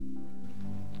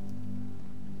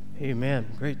Amen.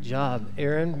 Great job,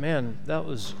 Aaron. Man, that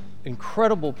was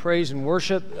incredible praise and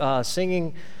worship.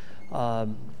 Singing,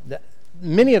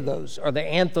 many of those are the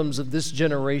anthems of this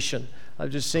generation of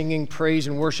just singing praise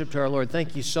and worship to our Lord.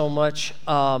 Thank you so much.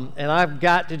 And I've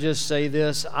got to just say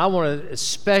this. I want to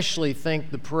especially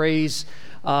thank the praise,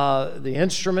 the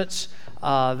instruments.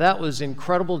 That was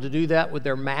incredible to do that with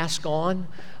their mask on.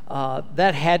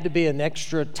 That had to be an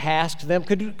extra task to them.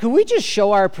 Could we just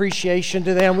show our appreciation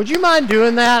to them? Would you mind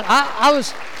doing that?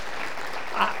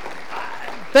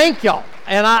 Thank y'all.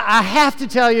 And I have to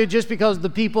tell you, just because the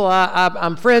people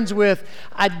I'm friends with,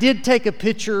 I did take a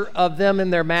picture of them in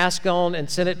their mask on and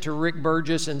sent it to Rick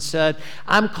Burgess and said,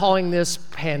 I'm calling this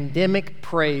Pandemic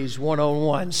Praise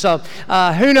 101. So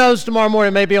who knows, tomorrow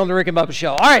morning maybe on the Rick and Bubba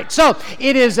Show. All right, so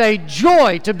it is a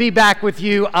joy to be back with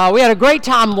you. We had a great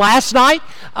time last night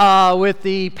with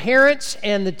the parents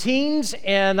and the teens,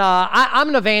 and I'm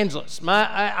an evangelist.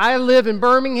 I live in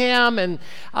Birmingham, and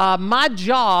my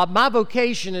job, my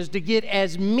vocation is to get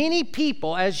as many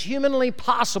people as humanly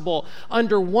possible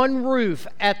under one roof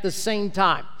at the same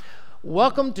time.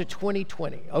 Welcome to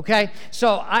 2020, okay?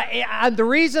 So the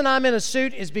reason I'm in a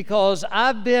suit is because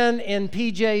I've been in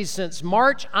PJs since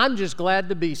March. I'm just glad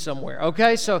to be somewhere,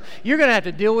 okay? So you're going to have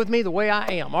to deal with me the way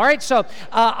I am, all right? So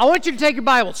I want you to take your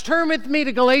Bibles. Turn with me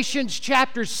to Galatians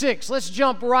chapter 6. Let's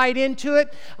jump right into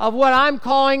it of what I'm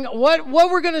calling, what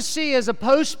we're going to see as a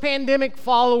post-pandemic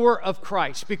follower of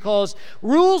Christ, because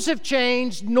rules have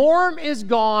changed, norm is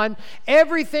gone,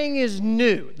 everything is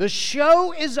new. The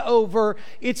show is over.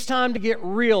 It's time to get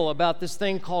real about this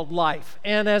thing called life.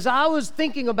 And as I was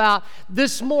thinking about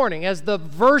this morning as the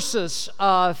versus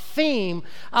theme,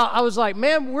 I was like,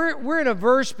 man, we're in a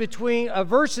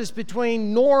versus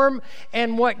between norm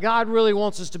and what God really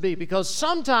wants us to be, because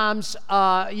sometimes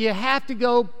you have to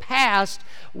go past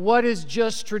what is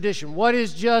just tradition, what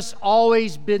has just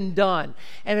always been done.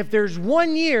 And if there's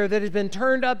one year that has been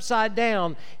turned upside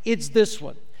down, it's this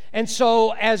one. And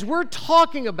so as we're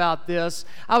talking about this,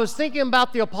 I was thinking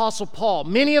about the Apostle Paul.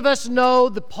 Many of us know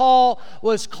that Paul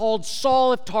was called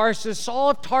Saul of Tarsus.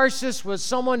 Saul of Tarsus was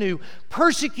someone who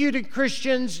persecuted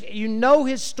Christians. You know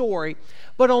his story.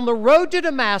 But on the road to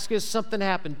Damascus, something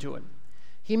happened to him.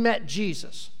 He met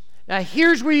Jesus. Now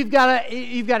here's where you've got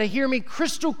to hear me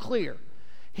crystal clear.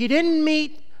 He didn't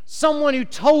meet someone who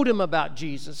told him about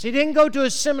Jesus. He didn't go to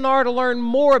a seminar to learn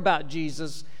more about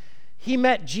Jesus. He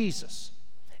met Jesus.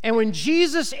 And when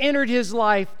Jesus entered his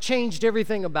life, changed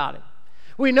everything about him.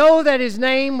 We know that his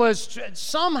name was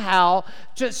somehow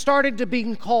started to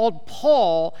be called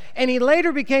Paul, and he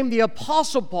later became the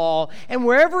Apostle Paul. And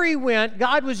wherever he went,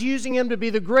 God was using him to be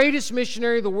the greatest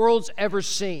missionary the world's ever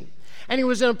seen. And he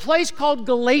was in a place called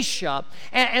Galatia,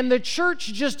 and the church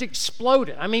just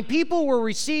exploded. I mean, people were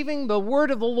receiving the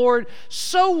word of the Lord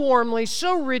so warmly,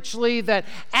 so richly, that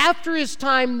after his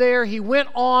time there, he went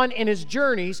on in his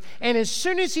journeys, and as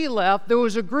soon as he left, there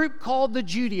was a group called the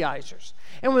Judaizers.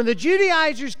 And when the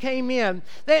Judaizers came in,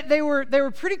 they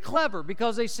were pretty clever,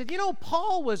 because they said, you know,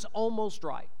 Paul was almost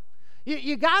right.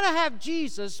 You got to have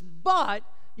Jesus, but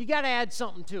you got to add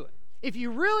something to it. If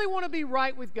you really want to be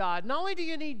right with God, not only do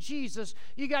you need Jesus,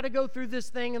 you got to go through this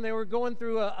thing. And they were going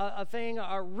through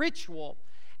a ritual.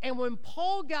 And when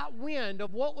Paul got wind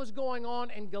of what was going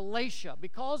on in Galatia,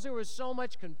 because there was so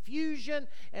much confusion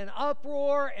and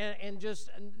uproar and just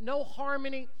no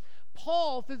harmony,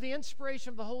 Paul, through the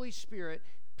inspiration of the Holy Spirit,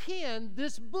 penned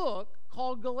this book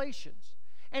called Galatians.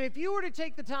 And if you were to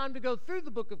take the time to go through the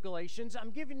book of Galatians, I'm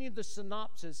giving you the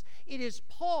synopsis. It is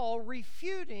Paul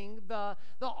refuting the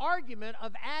argument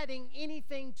of adding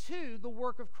anything to the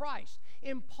work of Christ.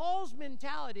 In Paul's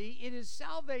mentality, it is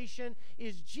salvation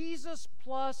is Jesus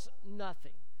plus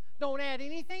nothing. Don't add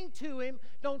anything to him.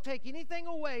 Don't take anything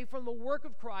away from the work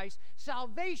of Christ.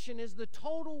 Salvation is the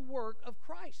total work of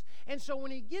Christ. And so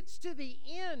when he gets to the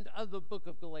end of the book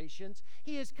of Galatians,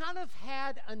 he has kind of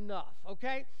had enough,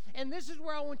 okay? And this is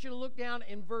where I want you to look down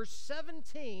in verse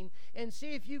 17 and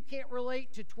see if you can't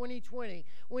relate to 2020.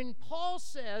 When Paul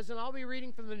says, and I'll be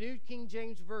reading from the New King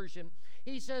James Version,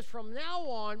 he says, from now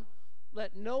on,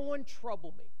 let no one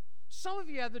trouble me. Some of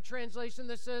you have the translation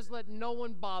that says, let no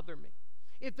one bother me.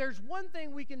 If there's one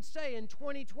thing we can say in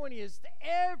 2020 is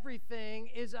everything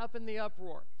is up in the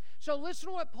uproar. So listen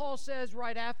to what Paul says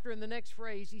right after in the next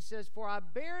phrase. He says, for I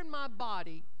bear in my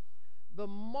body the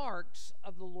marks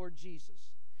of the Lord Jesus.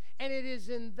 And it is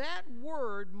in that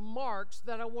word, marks,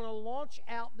 that I want to launch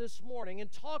out this morning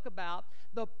and talk about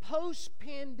the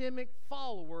post-pandemic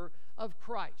follower of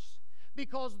Christ.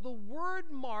 Because the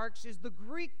word marks is the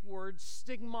Greek word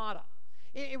stigmata.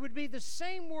 It would be the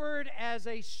same word as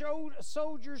a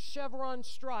soldier's chevron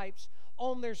stripes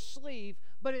on their sleeve,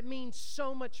 but it means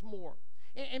so much more.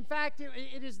 In fact,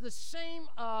 it is the same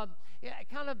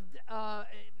kind of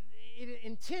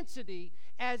intensity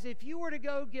as if you were to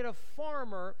go get a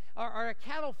farmer or a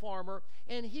cattle farmer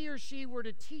and he or she were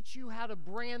to teach you how to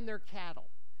brand their cattle.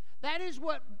 That is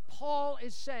what Paul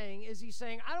is saying, is he's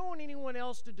saying, I don't want anyone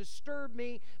else to disturb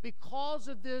me because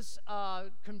of this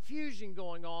confusion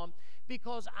going on,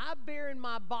 because I bear in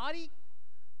my body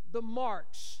the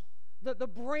marks, the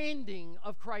branding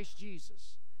of Christ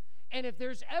Jesus. And if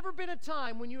there's ever been a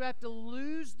time when you have to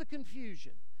lose the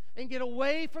confusion and get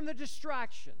away from the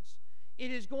distractions,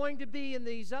 it is going to be in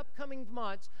these upcoming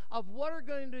months of what are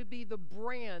going to be the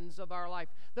brands of our life,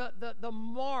 the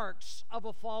marks of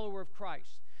a follower of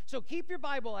Christ. So keep your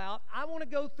Bible out. I want to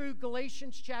go through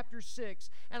Galatians chapter 6,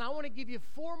 and I want to give you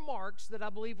 4 marks that I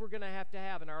believe we're going to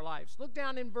have in our lives. Look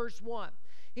down in verse 1.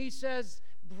 He says,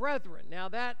 brethren. Now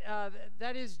that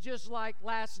is just like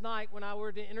last night when I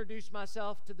were to introduce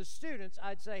myself to the students,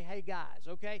 I'd say, hey guys,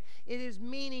 okay? It is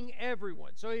meaning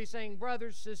everyone. So he's saying,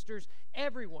 brothers, sisters,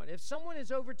 everyone. If someone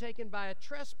is overtaken by a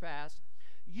trespass,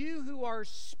 you who are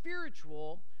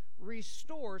spiritual,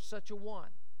 restore such a one.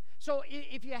 So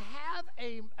if you have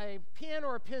a pen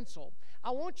or a pencil,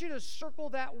 I want you to circle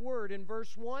that word in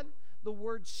verse 1, the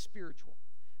word spiritual,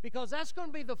 because that's going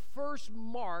to be the first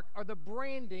mark or the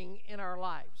branding in our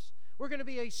lives. We're going to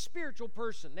be a spiritual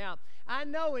person. Now, I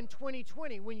know in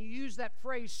 2020, when you use that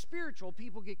phrase spiritual,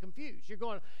 people get confused. You're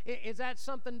going, is that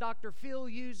something Dr. Phil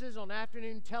uses on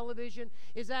afternoon television?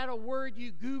 Is that a word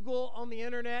you Google on the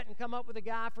internet and come up with a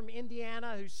guy from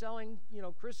Indiana who's selling,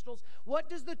 crystals?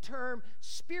 What does the term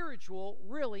spiritual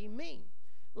really mean?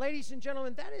 Ladies and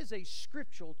gentlemen, that is a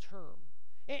scriptural term.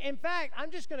 In fact, I'm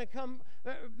just going to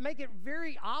make it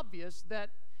very obvious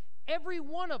that every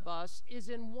one of us is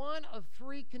in one of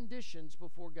 3 conditions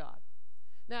before God.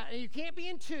 Now, you can't be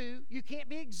in 2. You can't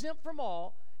be exempt from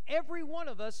all. Every one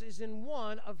of us is in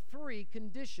one of 3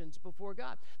 conditions before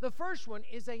God. The first one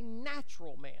is a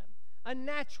natural man, a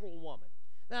natural woman.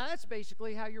 Now, that's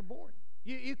basically how you're born.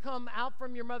 You come out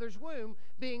from your mother's womb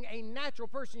being a natural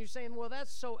person. You're saying, well,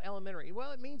 that's so elementary.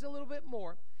 Well, it means a little bit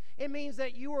more. It means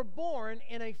that you were born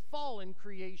in a fallen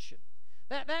creation.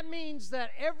 That means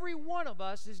that every one of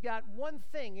us has got one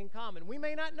thing in common. We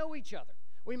may not know each other.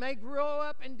 We may grow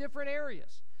up in different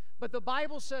areas. But the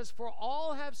Bible says, for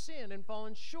all have sinned and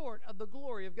fallen short of the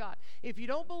glory of God. If you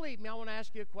don't believe me, I want to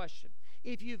ask you a question.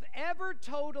 If you've ever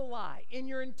told a lie in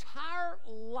your entire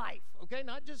life, okay,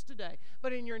 not just today,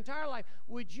 but in your entire life,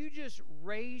 would you just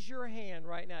raise your hand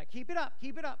right now? Keep it up,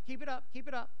 keep it up, keep it up, keep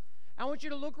it up. I want you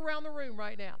to look around the room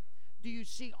right now. Do you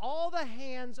see all the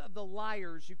hands of the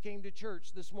liars who came to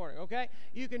church this morning, okay?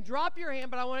 You can drop your hand,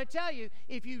 but I want to tell you,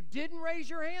 if you didn't raise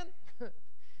your hand,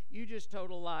 you just told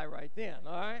a lie right then,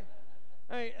 all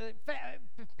right?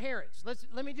 Parents,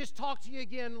 let me just talk to you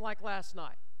again like last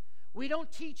night. We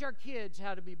don't teach our kids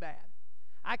how to be bad.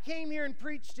 I came here and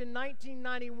preached in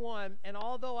 1991, and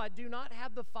although I do not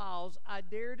have the files, I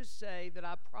dare to say that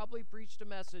I probably preached a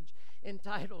message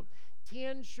entitled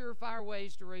 10 Surefire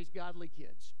Ways to Raise Godly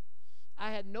Kids.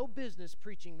 I had no business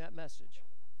preaching that message.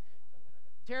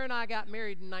 Tara and I got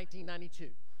married in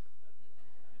 1992.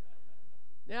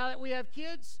 Now that we have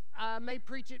kids, I may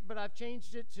preach it, but I've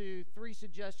changed it to 3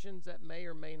 suggestions that may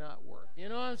or may not work. You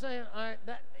know what I'm saying? All right,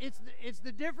 it's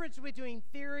the difference between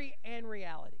theory and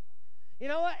reality. You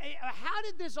know what? How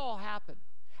did this all happen?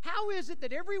 How is it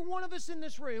that every one of us in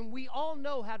this room, we all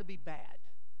know how to be bad?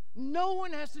 No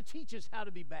one has to teach us how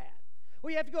to be bad.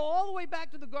 We have to go all the way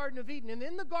back to the Garden of Eden. And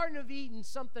in the Garden of Eden,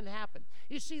 something happened.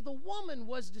 You see, the woman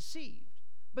was deceived,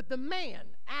 but the man,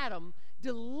 Adam,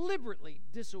 deliberately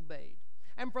disobeyed.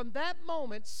 And from that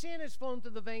moment, sin has flown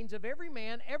through the veins of every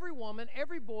man, every woman,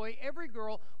 every boy, every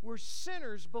girl. We're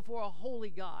sinners before a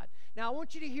holy God. Now, I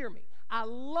want you to hear me. I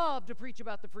love to preach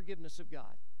about the forgiveness of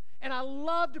God. And I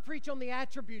love to preach on the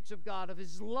attributes of God, of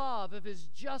His love, of His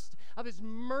justice, of His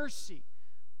mercy.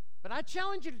 But I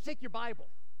challenge you to take your Bible.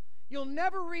 You'll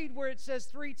never read where it says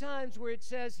 3 times where it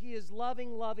says He is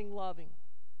loving, loving, loving.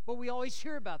 But we always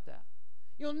hear about that.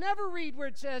 You'll never read where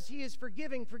it says He is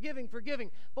forgiving, forgiving,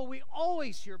 forgiving. But we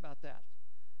always hear about that.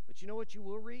 But you know what you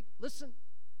will read? Listen.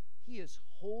 He is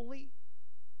holy,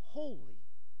 holy,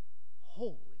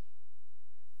 holy.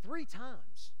 3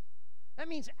 times. That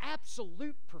means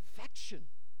absolute perfection.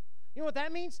 You know what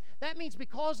that means? That means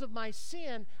because of my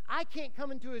sin, I can't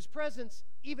come into His presence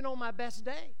even on my best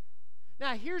day.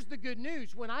 Now, here's the good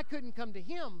news. When I couldn't come to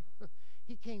Him,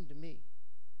 He came to me.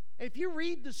 And if you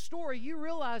read the story, you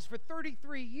realize for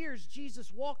 33 years,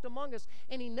 Jesus walked among us,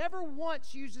 and He never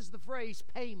once uses the phrase,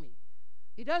 pay me.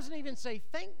 He doesn't even say,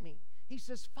 thank me. He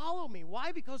says, follow me.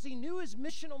 Why? Because he knew his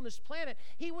mission on this planet.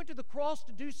 He went to the cross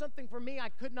to do something for me I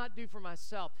could not do for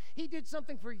myself. He did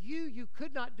something for you you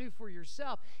could not do for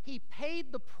yourself. He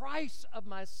paid the price of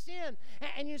my sin.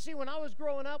 And you see, when I was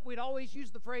growing up, we'd always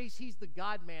use the phrase, he's the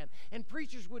God-man. And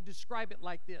preachers would describe it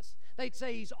like this. They'd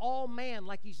say he's all man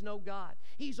like he's no God.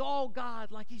 He's all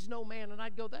God like he's no man. And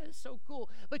I'd go, that is so cool.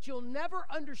 But you'll never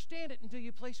understand it until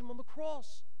you place him on the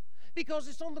cross. Because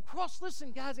it's on the cross.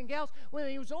 Listen, guys and gals, when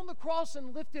he was on the cross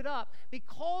and lifted up,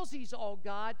 because he's all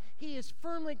God, he is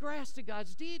firmly grasped to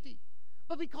God's deity.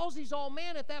 But because he's all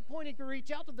man, at that point he can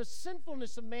reach out to the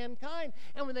sinfulness of mankind.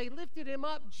 And when they lifted him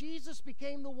up, Jesus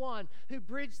became the one who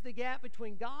bridged the gap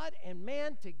between God and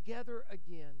man together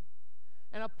again.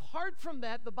 And apart from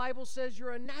that, the Bible says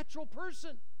you're a natural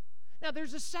person. Now,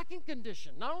 there's a second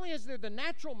condition. Not only is there the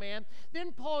natural man,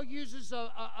 then Paul uses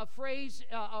a phrase,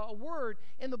 a word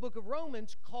in the book of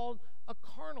Romans called a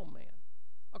carnal man,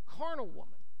 a carnal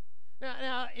woman.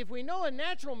 Now, if we know a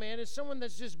natural man is someone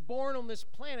that's just born on this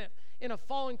planet in a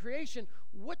fallen creation,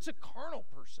 what's a carnal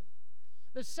person?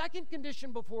 The second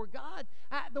condition before God,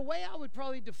 the way I would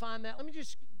probably define that, let me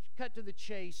just cut to the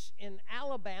chase. In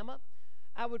Alabama,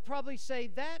 I would probably say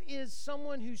that is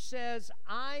someone who says,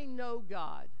 I know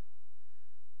God,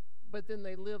 but then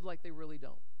they live like they really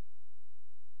don't.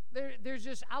 There's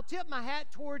just, I'll tip my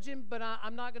hat towards him, but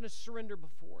I'm not going to surrender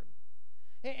before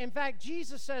him. In fact,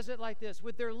 Jesus says it like this,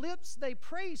 with their lips they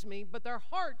praise me, but their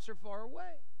hearts are far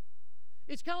away.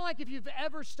 It's kind of like if you've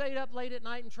ever stayed up late at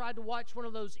night and tried to watch one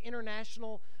of those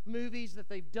international movies that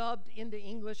they've dubbed into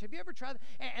English. Have you ever tried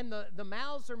that? And the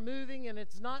mouths are moving and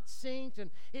it's not synced and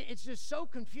it's just so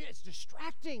confused. It's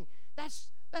distracting. That's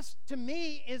to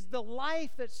me is the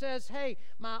life that says, hey,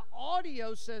 my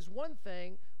audio says one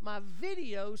thing, my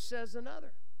video says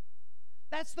another.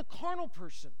 That's the carnal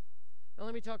person. Now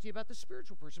let me talk to you about the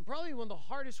spiritual person. Probably one of the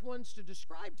hardest ones to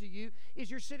describe to you is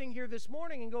you're sitting here this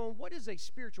morning and going, what is a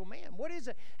spiritual man? What is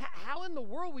it? How in the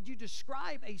world would you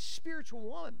describe a spiritual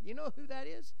woman? You know who that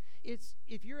is? It's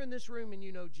if you're in this room and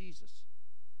you know Jesus.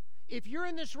 If you're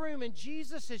in this room and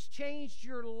Jesus has changed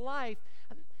your life,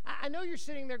 I know you're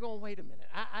sitting there going, wait a minute.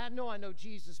 I know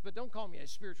Jesus, but don't call me a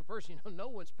spiritual person. You know, no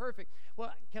one's perfect.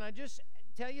 Well, can I just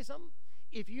tell you something?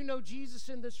 If you know Jesus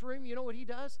in this room, you know what he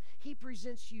does? He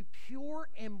presents you pure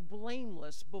and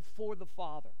blameless before the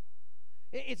Father.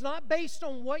 It's not based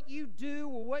on what you do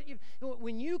or what you...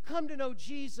 When you come to know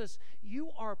Jesus, you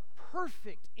are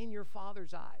perfect in your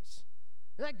Father's eyes.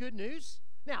 Isn't that good news?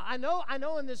 Now, I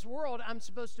know in this world I'm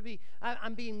supposed to be,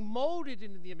 I'm being molded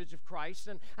into the image of Christ,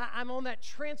 and I'm on that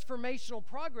transformational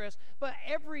progress, but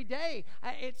every day,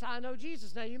 I know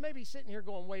Jesus. Now, you may be sitting here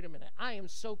going, wait a minute, I am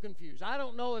so confused. I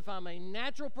don't know if I'm a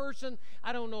natural person.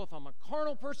 I don't know if I'm a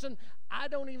carnal person. I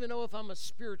don't even know if I'm a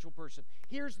spiritual person.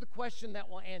 Here's the question that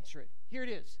will answer it. Here it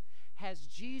is. Has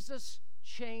Jesus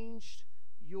changed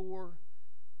your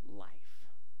life?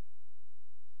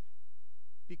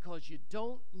 Because you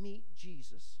don't meet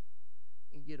Jesus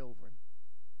and get over him.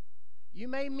 You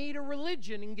may meet a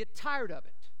religion and get tired of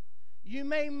it. You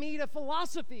may meet a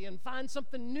philosophy and find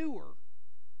something newer.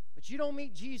 But you don't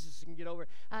meet Jesus and get over it.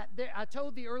 I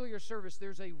told the earlier service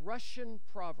there's a Russian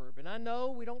proverb. And I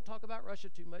know we don't talk about Russia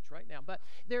too much right now. But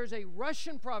there's a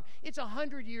Russian proverb. It's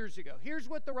 100 years ago. Here's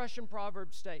what the Russian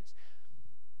proverb states.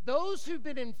 Those who've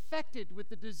been infected with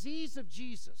the disease of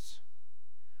Jesus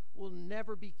will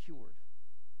never be cured.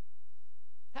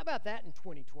 How about that in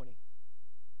 2020?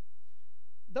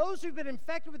 Those who've been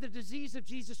infected with the disease of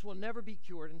Jesus will never be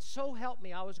cured. And so help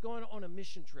me, I was going on a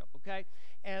mission trip, okay?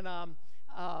 And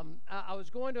I was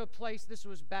going to a place, this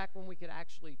was back when we could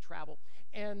actually travel.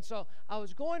 And so I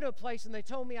was going to a place and they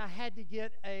told me I had to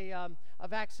get a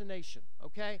vaccination,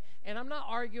 okay? And I'm not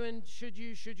arguing, should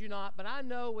you not, but I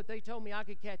know what they told me I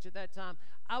could catch at that time.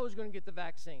 I was going to get the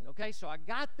vaccine, okay? So I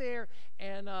got there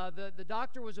and the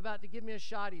doctor was about to give me a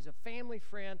shot. He's a family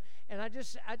friend. And I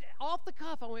off the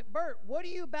cuff, I went, Bert, what are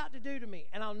you about to do to me?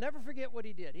 And I'll never forget what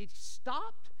he did. He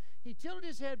stopped, he tilted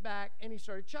his head back, and he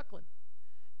started chuckling.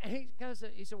 And he kind of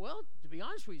said, well, to be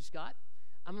honest with you, Scott,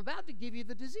 I'm about to give you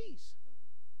the disease.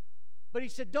 But he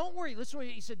said, don't worry. Listen to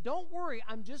me. He said, don't worry.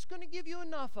 I'm just going to give you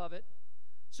enough of it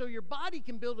so your body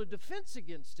can build a defense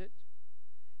against it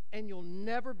and you'll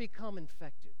never become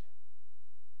infected.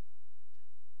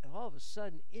 And all of a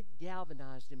sudden, it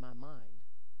galvanized in my mind.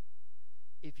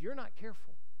 If you're not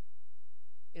careful,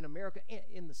 in America,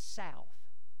 in the South,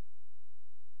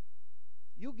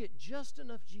 you'll get just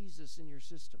enough Jesus in your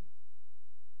system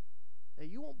that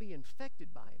you won't be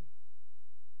infected by him.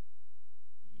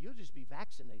 You'll just be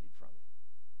vaccinated from him.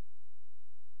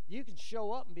 You can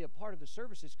show up and be a part of the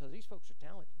services because these folks are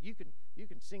talented. You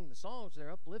can sing the songs, they're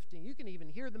uplifting. You can even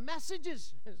hear the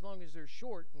messages as long as they're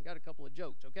short and got a couple of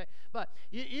jokes, okay? But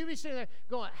you be sitting there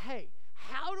going, hey,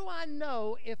 how do I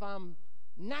know if I'm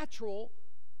natural,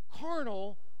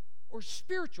 carnal, or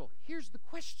spiritual? Here's the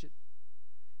question.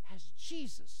 Has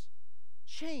Jesus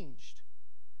changed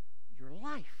your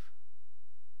life?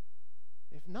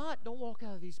 If not, don't walk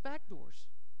out of these back doors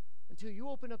until you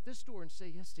open up this door and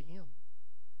say yes to Him.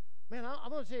 Man,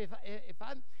 I'm going to tell you,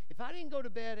 if I didn't go to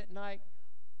bed at night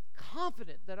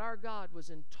confident that our God was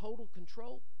in total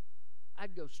control,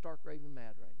 I'd go stark raving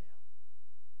mad right now.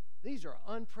 These are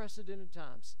unprecedented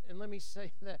times. And let me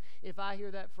say that if I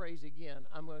hear that phrase again,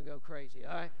 I'm going to go crazy,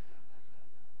 all right?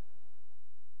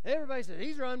 Everybody says,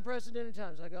 these are unprecedented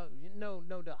times. I go, no,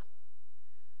 duh.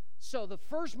 So the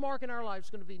first mark in our life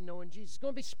is going to be knowing Jesus. It's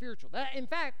going to be spiritual. In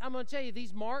fact, I'm going to tell you,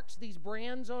 these marks, these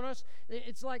brands on us,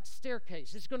 it's like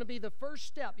staircase. It's going to be the first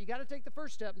step. You got to take the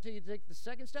first step until you take the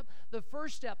second step. The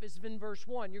first step is in verse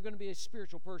 1. You're going to be a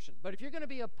spiritual person. But if you're going to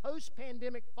be a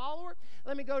post-pandemic follower,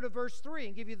 let me go to verse 3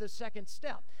 and give you the second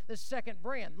step, the second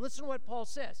brand. Listen to what Paul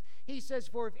says. He says,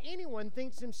 for if anyone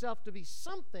thinks himself to be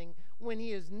something when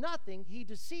he is nothing, he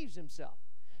deceives himself.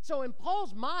 So in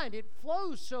Paul's mind, it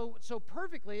flows so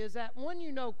perfectly is that when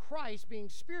you know Christ being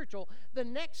spiritual, the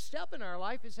next step in our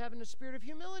life is having a spirit of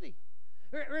humility.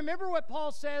 Remember what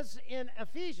Paul says in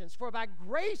Ephesians, for by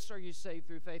grace are you saved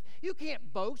through faith. You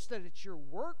can't boast that it's your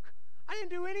work. I didn't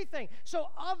do anything. So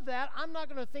of that, I'm not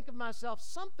going to think of myself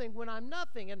something when I'm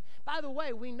nothing. And by the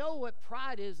way, we know what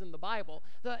pride is in the Bible.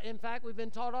 In fact, we've been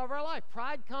taught all of our life.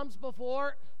 Pride comes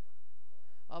before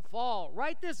a fall.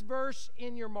 Write this verse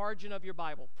in your margin of your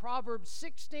Bible, Proverbs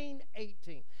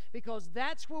 16:18, because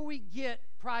that's where we get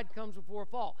pride comes before a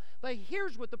fall. But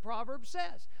here's what the proverb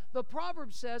says. The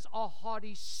proverb says a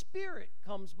haughty spirit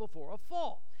comes before a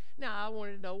fall. Now, I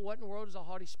wanted to know what in the world is a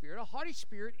haughty spirit. A haughty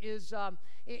spirit is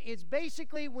it's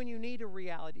basically when you need a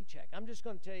reality check. I'm just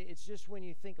going to tell you, it's just when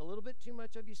you think a little bit too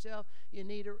much of yourself.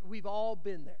 We've all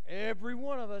been there. Every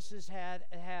one of us has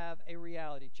have a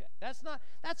reality check.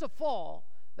 That's a fall.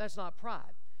 That's not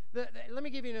pride. Let me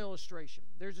give you an illustration.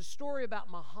 There's a story about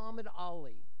Muhammad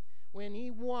Ali when he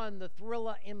won the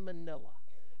Thrilla in Manila.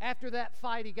 After that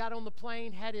fight, he got on the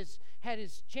plane, had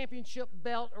his championship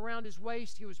belt around his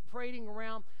waist. He was parading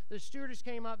around. The stewardess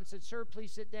came up and said, sir,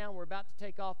 please sit down. We're about to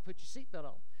take off. Put your seatbelt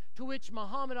on. To which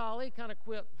Muhammad Ali kind of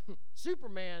quipped,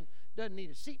 Superman doesn't need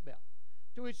a seatbelt.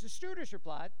 To which the stewardess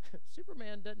replied,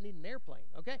 Superman doesn't need an airplane,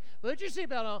 okay? Put your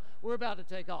seatbelt on. We're about to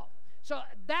take off. So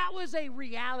that was a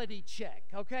reality check,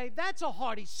 okay? That's a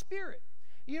haughty spirit.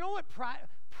 You know what?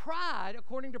 Pride,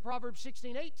 according to Proverbs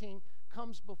 16:18,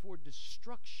 comes before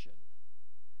destruction.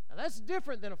 Now that's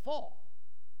different than a fall.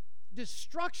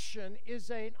 Destruction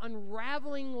is an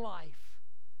unraveling life.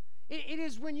 It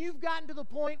is when you've gotten to the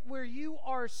point where you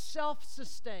are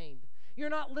self-sustained. You're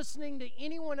not listening to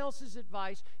anyone else's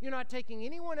advice. You're not taking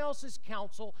anyone else's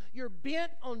counsel. You're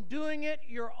bent on doing it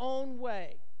your own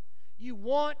way. You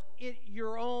want it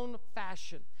your own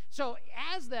fashion. So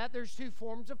as that, there's two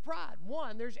forms of pride.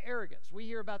 One, there's arrogance. We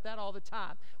hear about that all the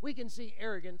time. We can see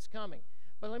arrogance coming.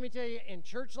 But let me tell you, in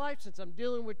church life, since I'm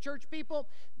dealing with church people,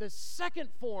 the second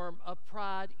form of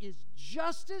pride is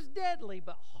just as deadly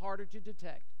but harder to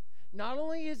detect. Not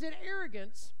only is it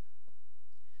arrogance,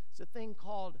 it's a thing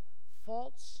called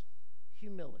false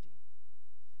humility.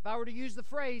 If I were to use the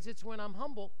phrase, it's when I'm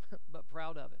humble but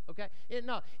proud of it, okay?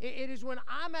 It is when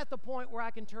I'm at the point where I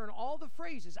can turn all the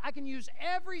phrases. I can use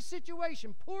every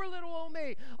situation, poor little old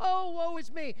me, oh, woe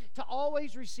is me, to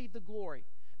always receive the glory.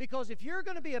 Because if you're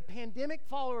going to be a pandemic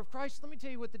follower of Christ, let me tell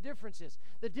you what the difference is.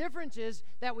 The difference is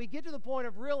that we get to the point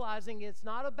of realizing it's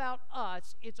not about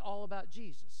us, it's all about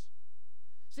Jesus.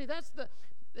 See,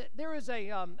 there is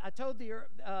I told the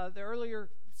earlier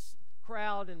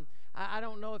crowd, and I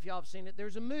don't know if y'all have seen it.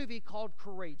 There's a movie called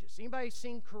Courageous. Anybody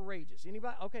seen Courageous?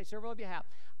 Anybody? Okay, several of you have.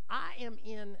 I am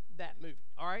in that movie,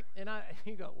 all right? And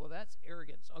you go, well, that's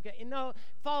arrogance. Okay, and no,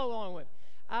 follow along with me.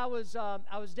 I was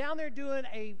down there doing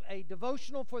a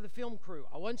devotional for the film crew.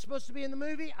 I wasn't supposed to be in the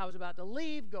movie. I was about to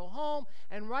leave, go home,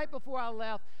 and right before I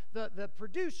left, the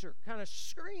producer kind of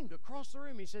screamed across the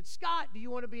room. He said, Scott, do you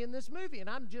want to be in this movie? And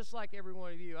I'm just like every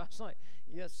one of you. I was like,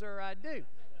 yes, sir, I do.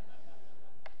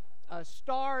 A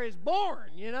Star is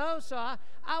Born, you know. So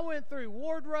I went through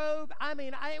wardrobe.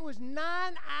 It was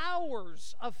 9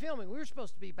 hours of filming. We were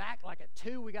supposed to be back like at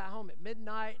 2. We got home at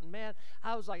midnight, and man,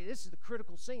 I was like, this is the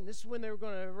critical scene. This is when they were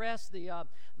going to arrest the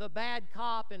bad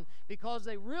cop, and because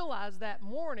they realized that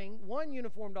morning one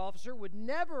uniformed officer would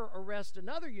never arrest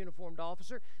another uniformed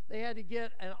officer, they had to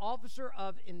get an officer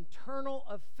of internal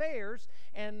affairs,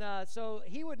 and so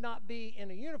he would not be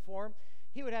in a uniform.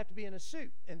 He would have to be in a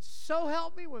suit. And so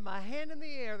help me, with my hand in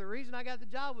the air, the reason I got the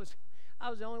job was I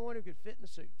was the only one who could fit in the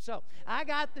suit. So I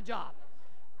got the job.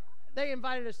 They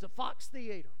invited us to Fox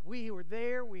Theater. We were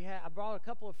there. I brought a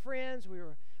couple of friends. We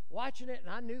were watching it,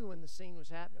 and I knew when the scene was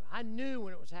happening. I knew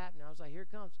when it was happening. I was like, here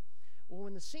it comes. Well,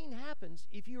 when the scene happens,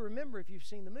 if you remember, if you've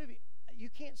seen the movie,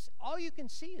 all you can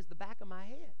see is the back of my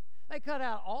head. They cut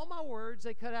out all my words.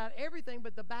 They cut out everything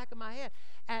but the back of my head.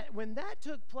 When that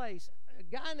took place, a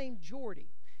guy named Jordy,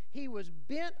 he was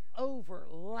bent over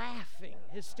laughing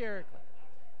hysterically.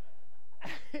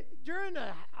 During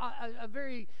a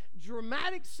very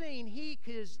dramatic scene, he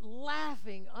is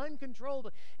laughing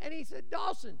uncontrollably. And he said,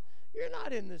 Dawson, you're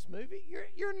not in this movie.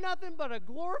 You're nothing but a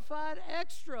glorified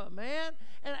extra, man.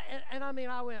 And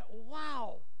I went,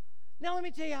 wow. Now let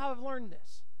me tell you how I've learned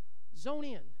this. Zone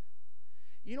in.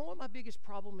 You know what my biggest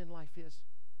problem in life is?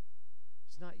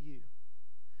 It's not you.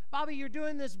 Bobby, you're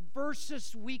doing this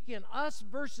versus weekend, us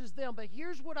versus them. But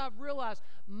here's what I've realized.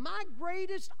 My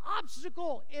greatest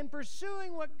obstacle in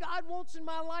pursuing what God wants in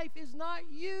my life is not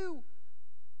you.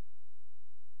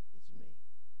 It's me.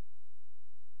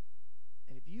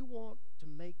 And if you want to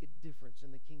make a difference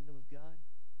in the kingdom of God,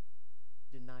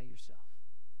 deny yourself.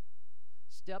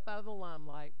 Step out of the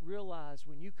limelight. Realize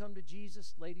when you come to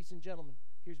Jesus, ladies and gentlemen,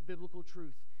 here's biblical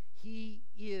truth. He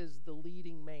is the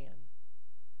leading man.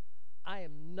 I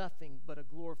am nothing but a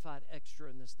glorified extra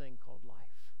in this thing called life.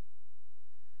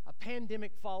 A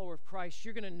pandemic follower of Christ,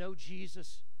 you're going to know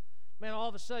Jesus. Man, all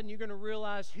of a sudden you're going to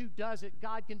realize who does it.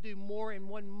 God can do more in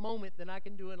one moment than I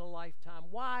can do in a lifetime.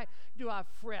 Why do I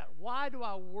fret? Why do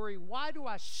I worry? Why do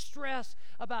I stress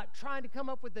about trying to come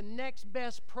up with the next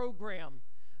best program?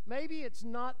 Maybe it's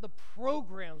not the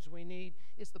programs we need,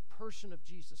 it's the person of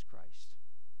Jesus Christ.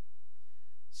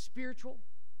 Spiritual,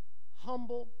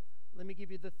 humble. Let me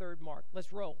give you the third mark.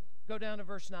 Let's roll. Go down to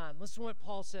verse 9. Listen to what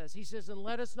Paul says. He says, and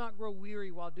let us not grow weary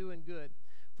while doing good,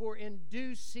 for in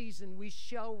due season we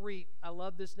shall reap. I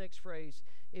love this next phrase.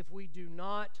 If we do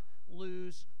not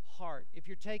lose heart. If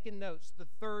you're taking notes, the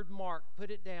third mark, put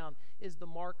it down, is the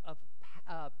mark of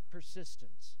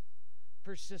persistence.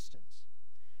 Persistence.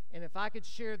 And if I could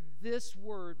share this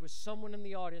word with someone in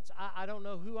the audience, I don't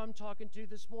know who I'm talking to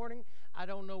this morning. I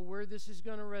don't know where this is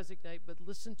going to resonate, but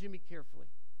listen to me carefully.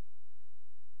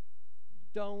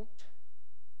 Don't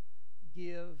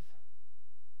give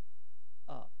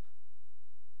up.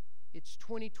 It's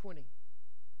 2020.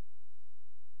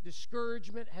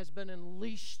 Discouragement has been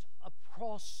unleashed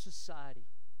across society.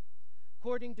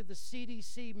 According to the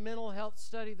CDC mental health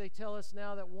study, they tell us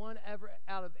now that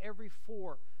out of every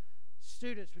 4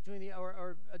 students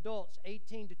or adults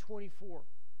 18 to 24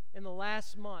 in the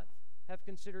last month have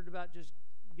considered about just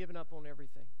giving up on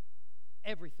everything.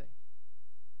 Everything.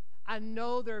 I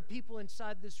know there are people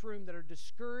inside this room that are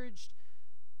discouraged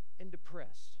and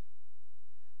depressed.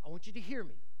 I want you to hear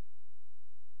me.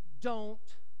 Don't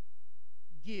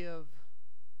give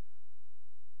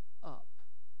up.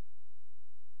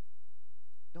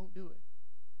 Don't do it.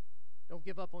 Don't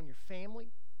give up on your family.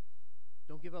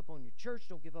 Don't give up on your church.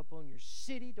 Don't give up on your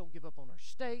city. Don't give up on our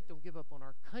state. Don't give up on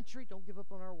our country. Don't give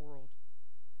up on our world.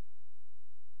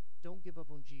 Don't give up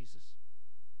on Jesus.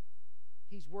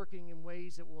 He's working in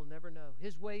ways that we'll never know.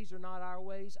 His ways are not our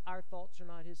ways. Our thoughts are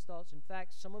not his thoughts. In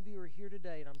fact, some of you are here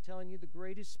today, and I'm telling you the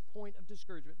greatest point of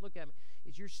discouragement, look at me,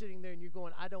 is you're sitting there and you're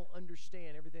going, I don't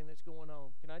understand everything that's going on.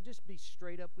 Can I just be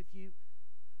straight up with you?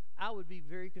 I would be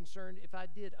very concerned if I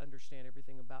did understand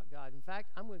everything about God. In fact,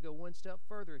 I'm going to go one step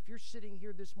further. If you're sitting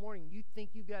here this morning, you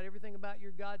think you've got everything about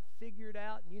your God figured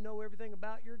out and you know everything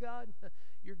about your God,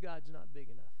 your God's not big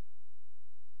enough.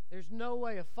 There's no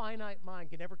way a finite mind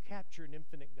can ever capture an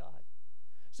infinite God.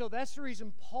 So that's the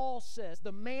reason Paul says,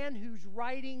 the man who's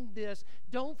writing this,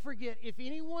 don't forget, if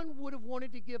anyone would have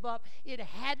wanted to give up, it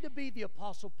had to be the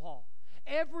Apostle Paul.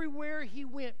 Everywhere he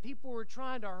went, people were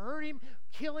trying to hurt him,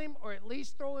 kill him, or at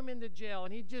least throw him into jail.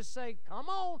 And he'd just say, come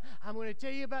on, I'm going to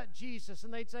tell you about Jesus.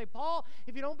 And they'd say, Paul,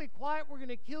 if you don't be quiet, we're going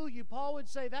to kill you. Paul would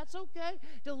say, that's okay.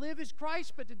 To live is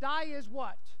Christ, but to die is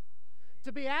what?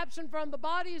 To be absent from the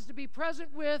body is to be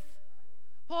present with.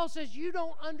 Paul says, you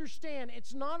don't understand.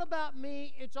 It's not about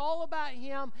me. It's all about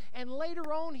him. And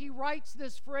later on, he writes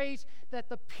this phrase that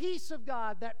the peace of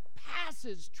God that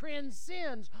passes,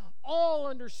 transcends all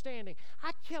understanding.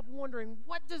 I kept wondering,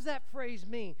 what does that phrase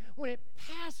mean? When it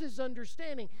passes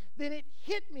understanding, then it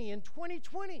hit me in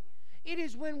 2020. It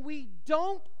is when we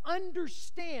don't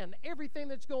understand everything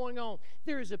that's going on,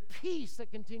 there is a peace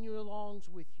that continually longs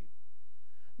with you.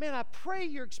 Man, I pray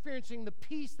you're experiencing the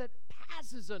peace that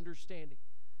passes understanding.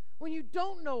 When you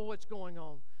don't know what's going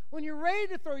on, when you're ready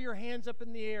to throw your hands up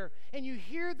in the air and you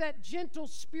hear that gentle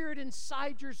spirit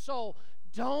inside your soul,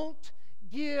 don't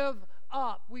give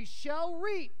up. We shall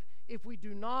reap if we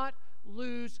do not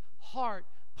lose heart.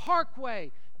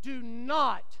 Parkway, do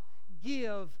not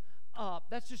give up.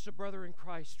 That's just a brother in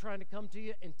Christ trying to come to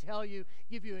you and tell you,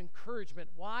 give you encouragement.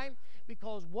 Why?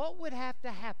 Because what would have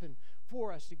to happen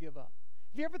for us to give up?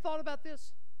 Have you ever thought about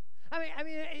this? I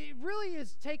mean, it really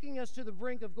is taking us to the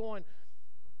brink of going,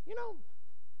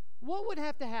 what would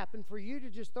have to happen for you to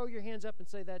just throw your hands up and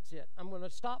say, that's it, I'm going to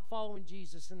stop following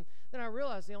Jesus? And then I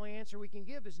realized the only answer we can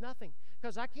give is nothing,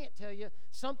 because I can't tell you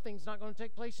something's not going to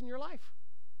take place in your life.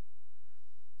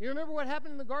 You remember what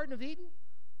happened in the Garden of Eden?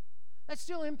 That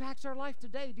still impacts our life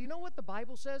today. Do you know what the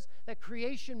Bible says? That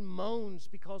creation moans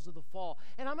because of the fall.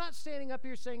 And I'm not standing up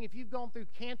here saying if you've gone through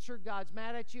cancer, God's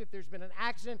mad at you. If there's been an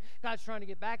accident, God's trying to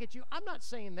get back at you. I'm not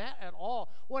saying that at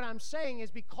all. What I'm saying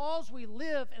is because we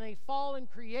live in a fallen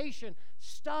creation,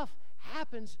 stuff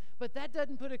happens, but that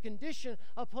doesn't put a condition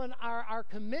upon our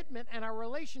commitment and our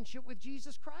relationship with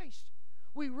Jesus Christ.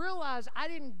 We realize I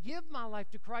didn't give my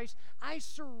life to Christ. I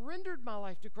surrendered my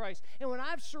life to Christ. And when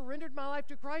I've surrendered my life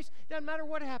to Christ, it doesn't matter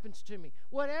what happens to me.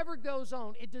 Whatever goes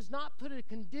on, it does not put a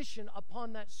condition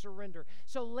upon that surrender.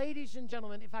 So, ladies and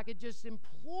gentlemen, if I could just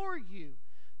implore you,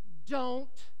 don't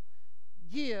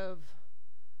give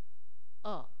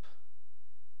up.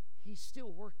 He's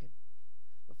still working.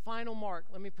 The final mark,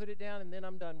 let me put it down and then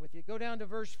I'm done with you. Go down to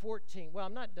verse 14. Well,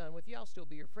 I'm not done with you. I'll still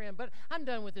be your friend, but I'm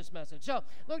done with this message. So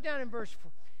look down in verse 4.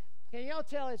 Can y'all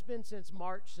tell it's been since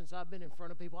March since I've been in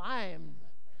front of people?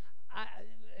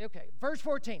 Okay, verse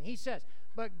 14. He says,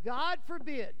 but God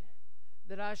forbid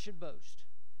that I should boast,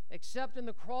 except in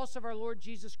the cross of our Lord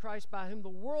Jesus Christ, by whom the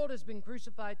world has been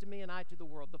crucified to me and I to the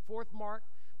world. The fourth mark,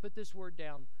 put this word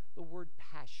down, the word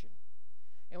passion.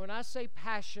 And when I say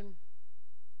passion,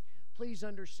 please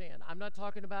understand, I'm not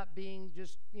talking about being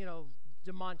just,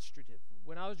 demonstrative.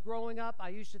 When I was growing up, I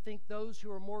used to think those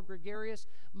who are more gregarious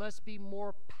must be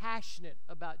more passionate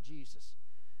about Jesus.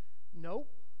 Nope.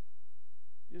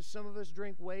 Just some of us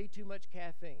drink way too much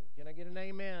caffeine. Can I get an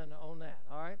amen on that?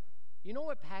 All right? You know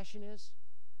what passion is?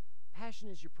 Passion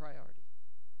is your priority.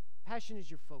 Passion is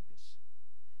your focus.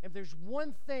 If there's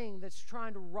one thing that's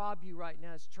trying to rob you right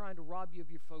now, it's trying to rob you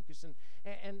of your focus.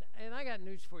 And I got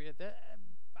news for you.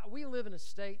 We live in a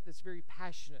state that's very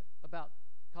passionate about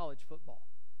college football.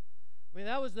 I mean,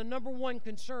 that was the number one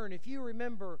concern. If you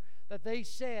remember that they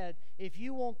said, if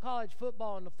you want college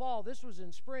football in the fall, this was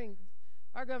in spring,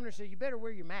 our governor said, you better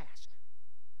wear your mask.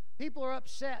 People are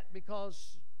upset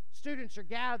because students are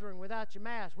gathering without your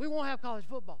mask. We won't have college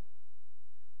football.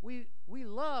 We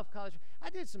love college. I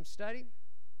did some study.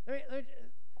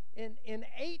 In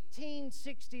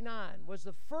 1869 was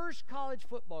the first college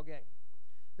football game.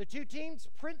 The two teams,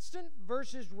 Princeton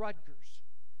versus Rutgers.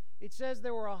 It says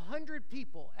there were 100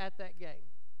 people at that game.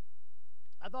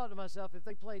 I thought to myself, if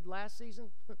they played last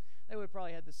season, they would have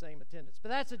probably had the same attendance. But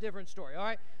that's a different story, all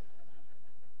right?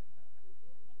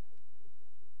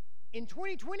 In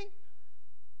 2020,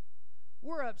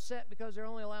 we're upset because they're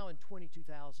only allowing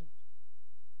 22,000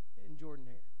 in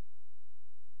Jordan-Hare.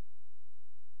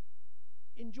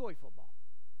 Enjoy football.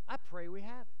 I pray we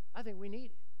have it. I think we need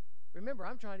it. Remember,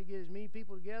 I'm trying to get as many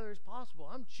people together as possible.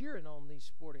 I'm cheering on these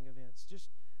sporting events.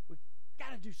 We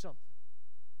got to do something.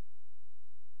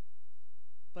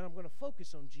 But I'm going to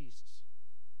focus on Jesus.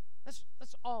 That's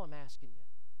all I'm asking you.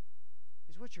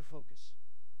 Is what's your focus?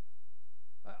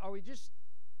 Are we just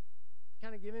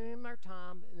kind of giving him our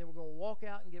time and then we're going to walk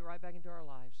out and get right back into our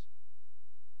lives?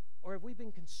 Or have we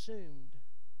been consumed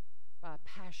by a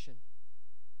passion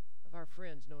of our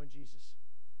friends knowing Jesus?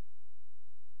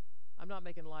 I'm not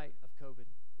making light of COVID.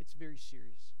 It's very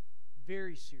serious.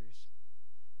 Very serious.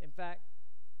 In fact,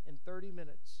 in 30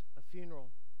 minutes, a funeral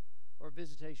or a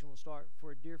visitation will start for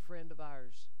a dear friend of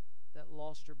ours that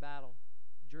lost her battle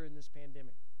during this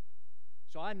pandemic.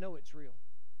 So I know it's real.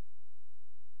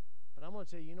 But I'm going to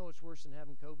tell you, you know what's worse than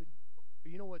having COVID? Or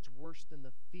you know what's worse than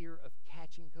the fear of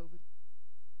catching COVID?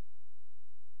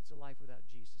 It's a life without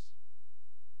Jesus.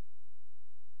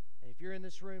 And if you're in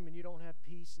this room and you don't have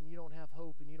peace and you don't have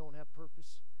hope and you don't have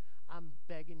purpose, I I'm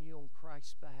begging you on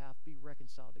Christ's behalf, be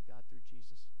reconciled to God through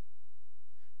Jesus.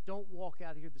 Don't walk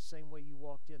out of here the same way you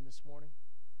walked in this morning.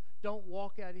 Don't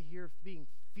walk out of here being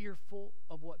fearful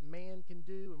of what man can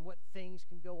do and what things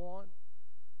can go on.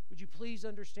 Would you please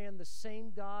understand the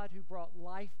same God who brought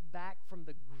life back from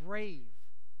the grave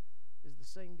is the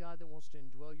same God that wants to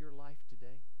indwell your life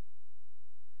today.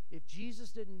 If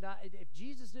Jesus didn't die, if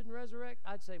Jesus didn't resurrect,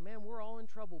 I'd say, man, we're all in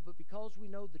trouble. But because we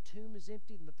know the tomb is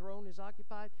empty and the throne is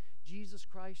occupied, Jesus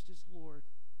Christ is Lord.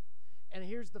 And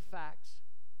here's the facts.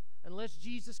 Unless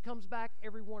Jesus comes back,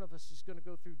 every one of us is going to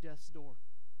go through death's door.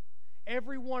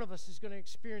 Every one of us is going to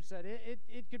experience that.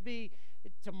 It could be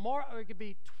tomorrow, or it could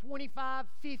be 25,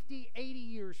 50, 80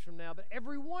 years from now, but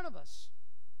every one of us.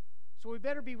 So we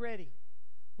better be ready.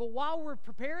 But while we're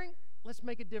preparing, let's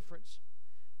make a difference.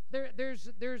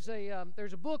 There's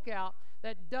a book out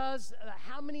that does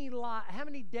how many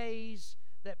days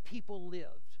that people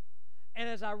lived. And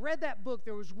as I read that book,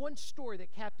 there was one story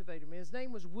that captivated me. His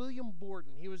name was William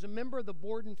Borden. He was a member of the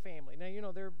Borden family. Now, you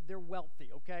know, they're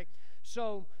wealthy, okay?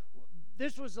 So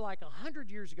this was like 100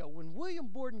 years ago. When William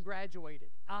Borden graduated,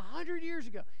 100 years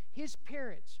ago, his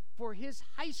parents, for his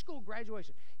high school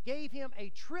graduation, gave him a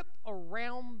trip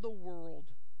around the world.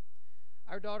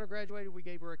 Our daughter graduated, we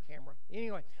gave her a camera.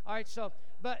 Anyway, all right, so,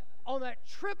 but on that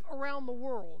trip around the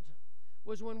world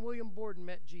was when William Borden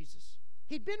met Jesus.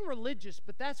 He'd been religious,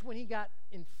 but that's when he got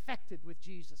infected with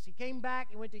Jesus. He came back,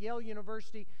 he went to Yale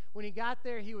University. When he got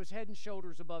there, he was head and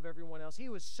shoulders above everyone else. He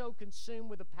was so consumed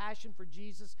with a passion for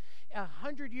Jesus.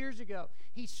 100 years ago,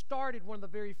 he started one of the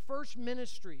very first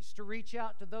ministries to reach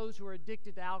out to those who are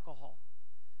addicted to alcohol.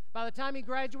 By the time he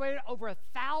graduated, over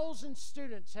 1,000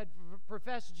 students had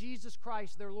professed Jesus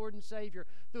Christ, their Lord and Savior,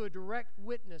 through a direct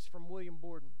witness from William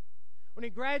Borden. When he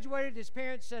graduated, his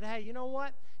parents said, hey, you know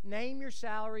what? Name your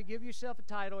salary, give yourself a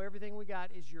title, everything we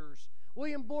got is yours.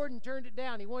 William Borden turned it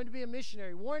down. He wanted to be a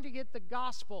missionary, wanted to get the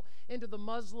gospel into the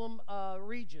Muslim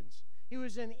regions. He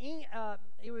was in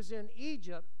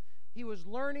Egypt. He was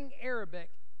learning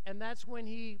Arabic, and that's when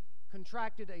he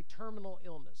contracted a terminal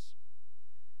illness,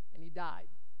 and he died.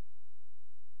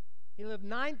 He lived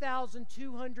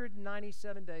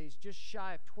 9,297 days, just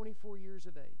shy of 24 years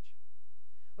of age.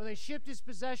 When they shipped his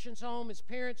possessions home, his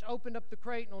parents opened up the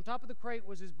crate, and on top of the crate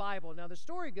was his Bible. Now, the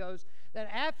story goes that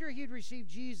after he'd received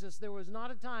Jesus, there was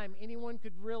not a time anyone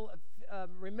could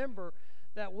remember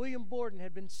that William Borden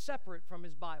had been separate from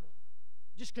his Bible.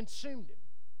 It just consumed him.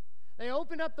 They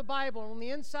opened up the Bible, and on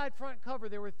the inside front cover,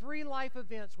 there were 3 life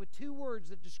events with 2 words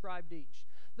that described each.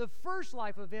 The first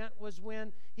life event was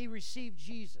when he received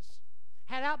Jesus.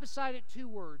 Had out beside it 2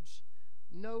 words,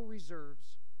 no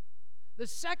reserves. The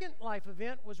second life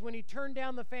event was when he turned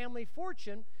down the family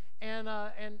fortune and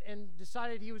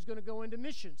decided he was going to go into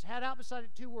missions. Had out beside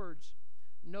it 2 words,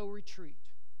 no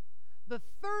retreat. The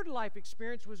third life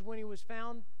experience was when he was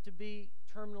found to be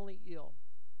terminally ill.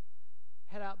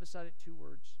 Had out beside it 2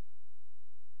 words,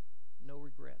 no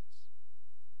regrets.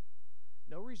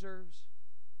 No reserves,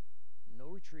 no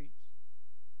retreats,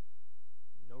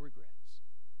 no regrets.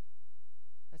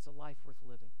 That's a life worth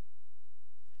living.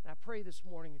 And I pray this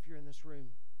morning, if you're in this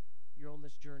room, you're on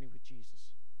this journey with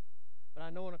Jesus. But I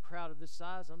know in a crowd of this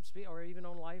size, or even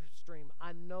on live stream,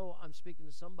 I know I'm speaking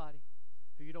to somebody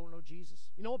who you don't know Jesus.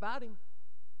 You know about him,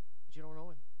 but you don't know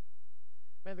him.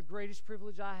 Man, the greatest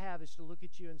privilege I have is to look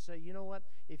at you and say, you know what?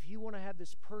 If you want to have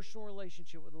this personal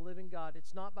relationship with the living God,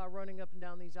 it's not by running up and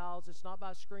down these aisles. It's not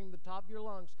by screaming at the top of your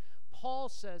lungs. Paul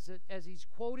says it as he's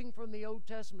quoting from the Old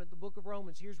Testament, the book of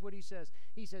Romans. Here's what he says.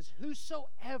 He says,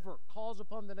 whosoever calls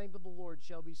upon the name of the Lord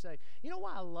shall be saved. You know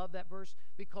why I love that verse?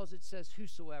 Because it says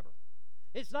whosoever.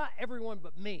 It's not everyone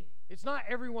but me. It's not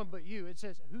everyone but you. It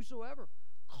says whosoever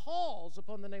calls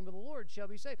upon the name of the Lord shall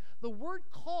be saved. The word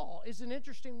call is an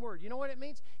interesting word. You know what it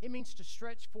means? It means to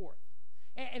stretch forth.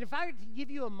 And if I were to give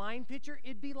you a mind picture,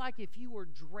 it'd be like if you were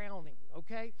drowning,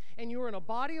 okay? And you were in a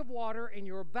body of water and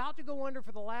you're about to go under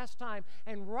for the last time,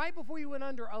 and right before you went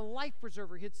under, a life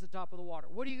preserver hits the top of the water.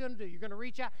 What are you going to do? You're going to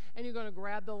reach out and you're going to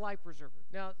grab the life preserver.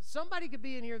 Now, somebody could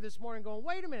be in here this morning going,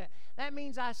 wait a minute, that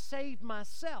means I saved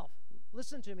myself.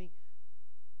 Listen to me.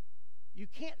 You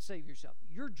can't save yourself.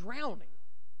 You're drowning.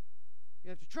 You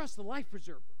have to trust the life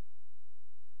preserver.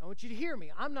 I want you to hear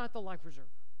me. I'm not the life preserver.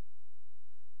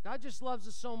 God just loves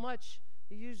us so much,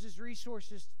 he uses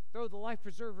resources to throw the life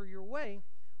preserver your way.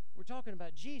 We're talking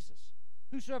about Jesus.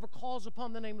 Whosoever calls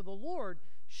upon the name of the Lord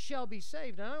shall be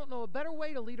saved. And I don't know a better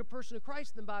way to lead a person to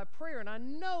Christ than by a prayer. And I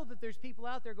know that there's people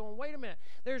out there going, wait a minute,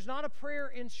 there's not a prayer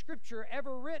in Scripture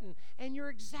ever written. And you're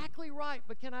exactly right.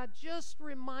 But can I just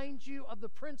remind you of the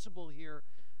principle here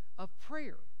of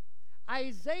prayer?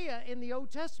 Isaiah in the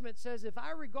Old Testament says, if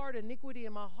I regard iniquity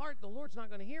in my heart, the Lord's not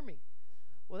going to hear me.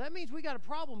 Well, that means we got a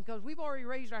problem because we've already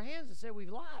raised our hands and said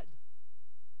we've lied.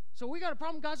 So we got a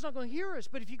problem. God's not going to hear us.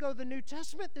 But if you go to the New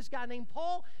Testament, this guy named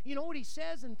Paul, you know what he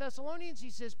says in Thessalonians? He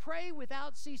says, pray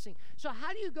without ceasing. So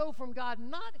how do you go from God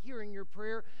not hearing your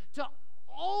prayer to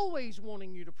always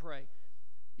wanting you to pray?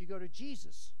 You go to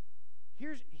Jesus.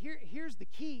 Here's the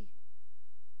key.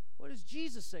 What does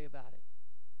Jesus say about it?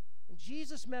 And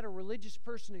Jesus met a religious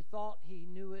person who thought he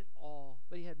knew it all,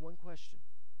 but he had one question.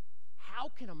 How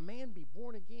can a man be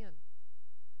born again?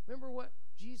 Remember what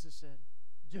Jesus said.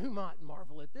 Do not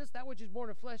marvel at this. That which is born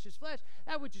of flesh is flesh.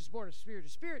 That which is born of spirit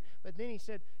is spirit. But then he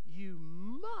said, you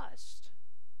must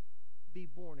be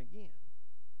born again.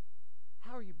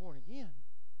 How are you born again?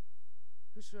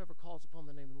 Whosoever calls upon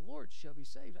the name of the Lord shall be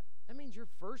saved. That means your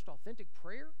first authentic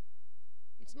prayer,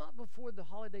 it's not before the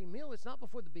holiday meal. It's not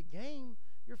before the big game.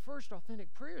 Your first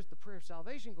authentic prayer is the prayer of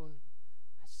salvation, going,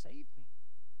 that saved me.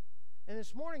 And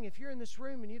this morning, if you're in this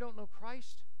room and you don't know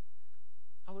Christ,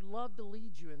 I would love to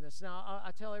lead you in this. Now,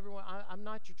 I tell everyone, I'm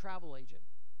not your travel agent,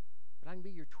 but I can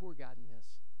be your tour guide in this.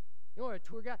 You know what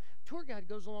a tour guide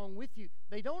goes along with you.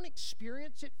 They don't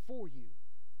experience it for you,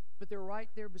 but they're right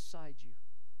there beside you.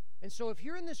 And so if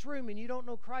you're in this room and you don't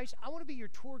know Christ, I want to be your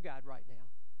tour guide right now.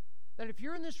 That if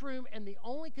you're in this room and the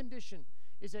only condition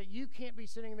is that you can't be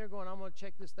sitting there going, I'm going to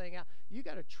check this thing out. You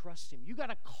got to trust him. You got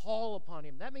to call upon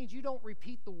him. That means you don't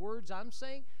repeat the words I'm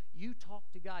saying. You talk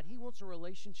to God. He wants a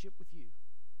relationship with you.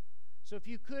 So if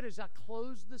you could, as I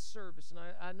close this service, and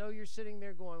I know you're sitting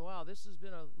there going, wow, this has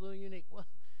been a little unique. Well,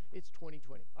 it's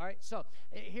 2020. All right, so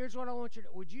here's what I want you to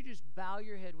do. Would you just bow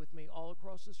your head with me all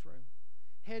across this room?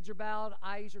 Heads are bowed,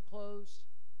 eyes are closed.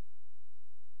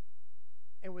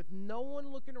 And with no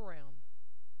one looking around,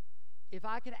 if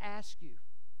I could ask you,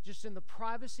 just in the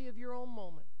privacy of your own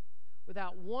moment,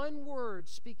 without one word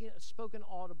spoken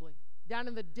audibly, down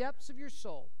in the depths of your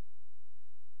soul,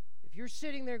 if you're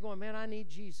sitting there going, man, I need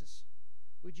Jesus,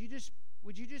 would you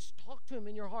just talk to him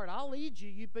in your heart? I'll lead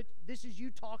you, but this is you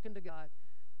talking to God.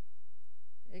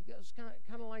 It goes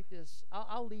kind of like this.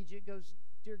 I'll lead you. It goes,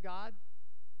 dear God,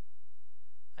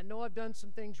 I know I've done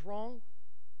some things wrong,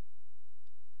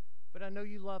 but I know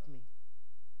you love me.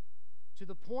 To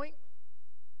the point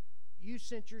you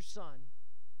sent your son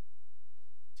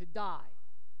to die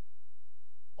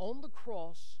on the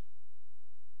cross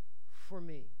for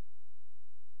me.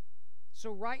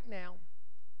 So right now,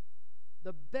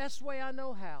 the best way I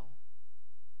know how,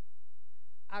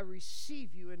 I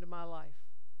receive you into my life.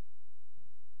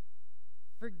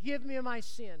 Forgive me of my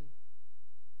sin.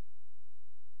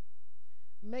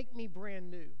 Make me brand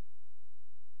new.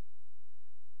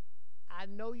 I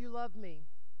know you love me.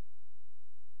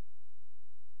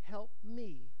 Help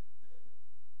me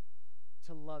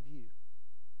to love you.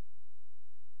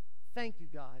 Thank you,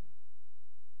 God.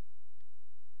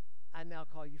 I now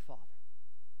call you Father.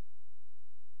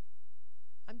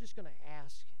 I'm just going to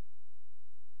ask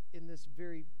in this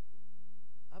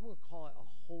I'm going to call it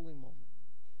a holy moment.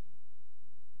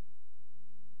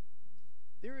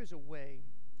 There is a way,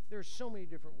 there are so many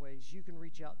different ways you can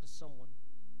reach out to someone,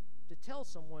 to tell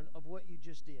someone of what you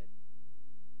just did.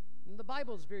 And the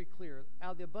Bible is very clear.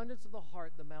 Out of the abundance of the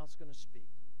heart, the mouth's going to speak.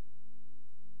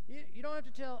 You don't have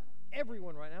to tell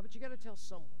everyone right now, but you got to tell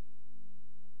someone.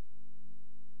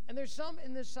 And there's some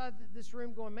in this side of this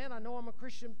room going, man, I know I'm a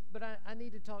Christian, but I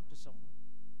need to talk to someone.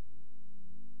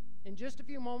 In just a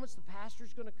few moments, the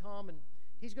pastor's going to come and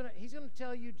he's going to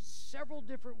tell you several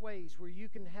different ways where you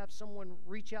can have someone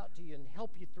reach out to you and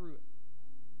help you through it.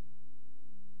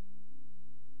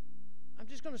 I'm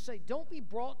just going to say, don't be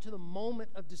brought to the moment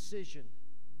of decision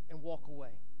and walk away.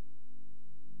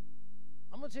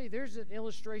 I'm going to tell you, there's an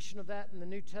illustration of that in the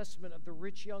New Testament of the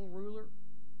rich young ruler,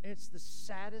 and it's the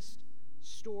saddest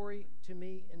story to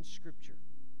me in Scripture.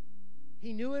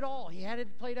 He knew it all. He had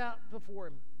it played out before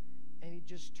him, and he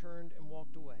just turned and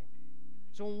walked away.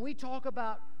 So when we talk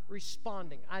about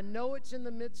responding, I know it's in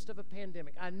the midst of a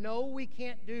pandemic. I know we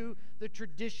can't do the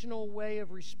traditional way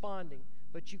of responding,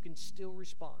 but you can still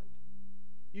respond.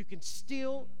 You can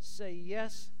still say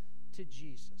yes to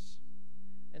Jesus.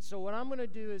 And so what I'm going to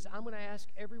do is I'm going to ask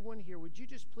everyone here, would you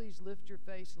just please lift your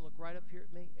face and look right up here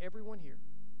at me? Everyone here.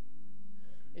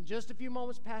 In just a few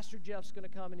moments, Pastor Jeff's going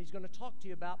to come and he's going to talk to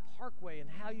you about Parkway and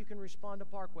how you can respond to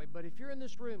Parkway. But if you're in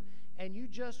this room and you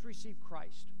just received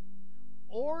Christ,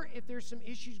 or if there's some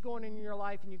issues going in your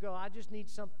life and you go, I just need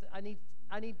something,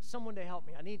 I need someone to help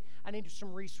me. I need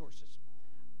some resources.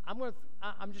 I'm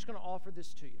just going to offer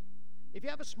this to you. If you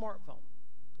have a smartphone,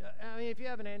 I mean, if you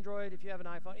have an Android, if you have an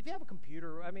iPhone, if you have a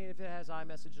computer, I mean, if it has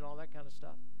iMessage and all that kind of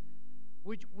stuff,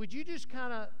 would you just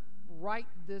kind of write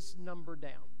this number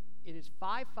down. It is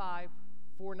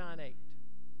 55498.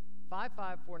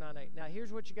 55498. Now,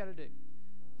 here's what you got to do.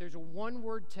 There's a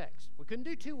one-word text. We couldn't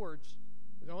do 2 words.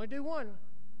 We can only do 1.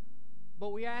 But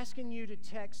we're asking you to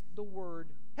text the word,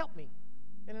 help me.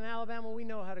 And in Alabama, we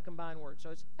know how to combine words.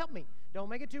 So it's help me. Don't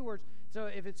make it 2 words. So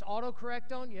if it's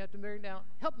autocorrect on, you have to mark it down,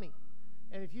 help me.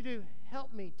 And if you do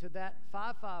help me to that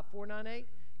 55498,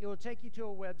 it will take you to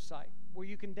a website where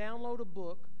you can download a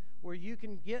book, where you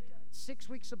can get 6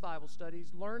 weeks of Bible studies,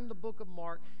 learn the book of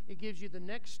Mark. It gives you the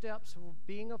next steps of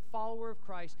being a follower of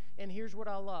Christ. And here's what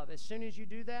I love. As soon as you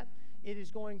do that, it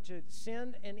is going to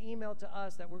send an email to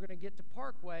us that we're going to get to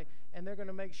Parkway, and they're going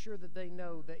to make sure that they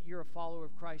know that you're a follower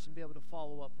of Christ and be able to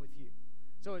follow up with you.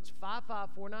 So it's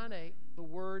 55498, the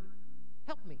word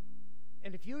help me.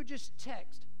 And if you would just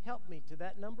text help me to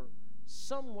that number,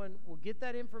 someone will get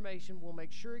that information. We'll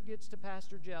make sure it gets to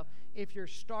Pastor Jeff if you're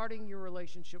starting your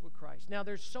relationship with Christ. Now,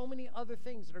 there's so many other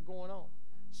things that are going on,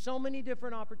 so many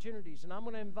different opportunities, and I'm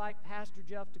going to invite Pastor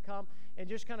Jeff to come and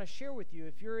just kind of share with you.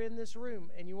 If you're in this room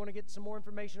and you want to get some more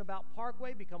information about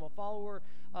Parkway, become a follower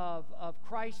of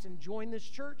Christ and join this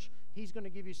church, he's going to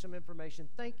give you some information.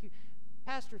 Thank you.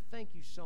 Pastor, thank you so much.